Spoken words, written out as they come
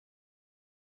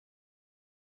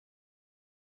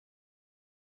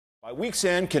By week's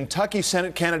end, Kentucky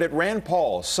Senate candidate Rand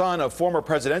Paul, son of former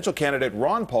presidential candidate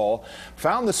Ron Paul,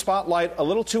 found the spotlight a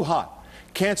little too hot,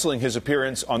 canceling his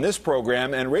appearance on this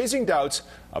program and raising doubts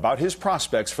about his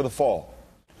prospects for the fall.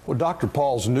 Well, Dr.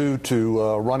 Paul's new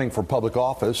to running for public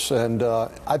office, and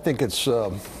I think it's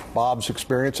Bob's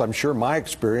experience, I'm sure my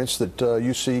experience, that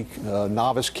you see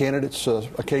novice candidates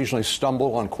occasionally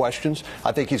stumble on questions.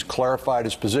 I think he's clarified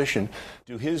his position.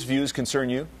 Do his views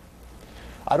concern you?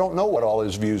 I don't know what all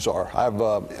his views are. I've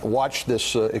watched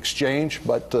this exchange,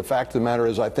 but the fact of the matter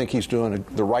is I think he's doing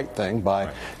the right thing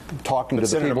by talking to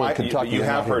the people in Kentucky. You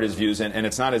have heard his views, and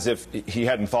it's not as if he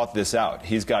hadn't thought this out.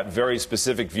 He's got very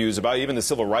specific views about even the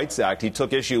Civil Rights Act. He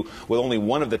took issue with only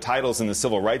one of the titles in the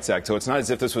Civil Rights Act, so it's not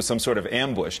as if this was some sort of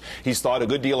ambush. He's thought a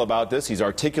good deal about this. He's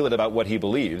articulate about what he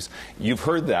believes. You've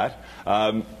heard that.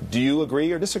 Do you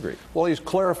agree or disagree? Well, he's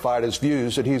clarified his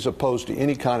views that he's opposed to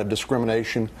any kind of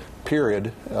discrimination,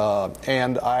 period,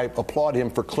 and I applaud him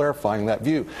for clarifying that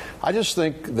view. I just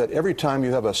think that every time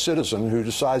you have a citizen who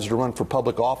decides to run for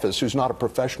public office who's not a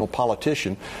professional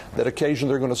politician, that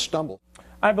occasionally they're going to stumble.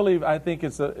 I think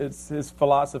it's his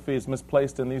philosophy is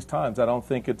misplaced in these times. I don't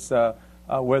think it's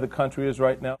where the country is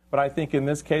right now. But I think in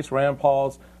this case, Rand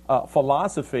Paul's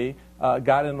philosophy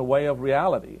got in the way of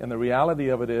reality. And the reality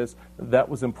of it is that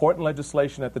was important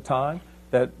legislation at the time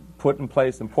that put in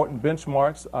place important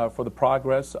benchmarks for the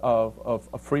progress of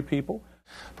free people.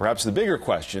 Perhaps the bigger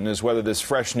question is whether this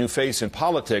fresh new face in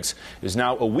politics is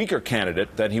now a weaker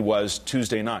candidate than he was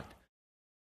Tuesday night.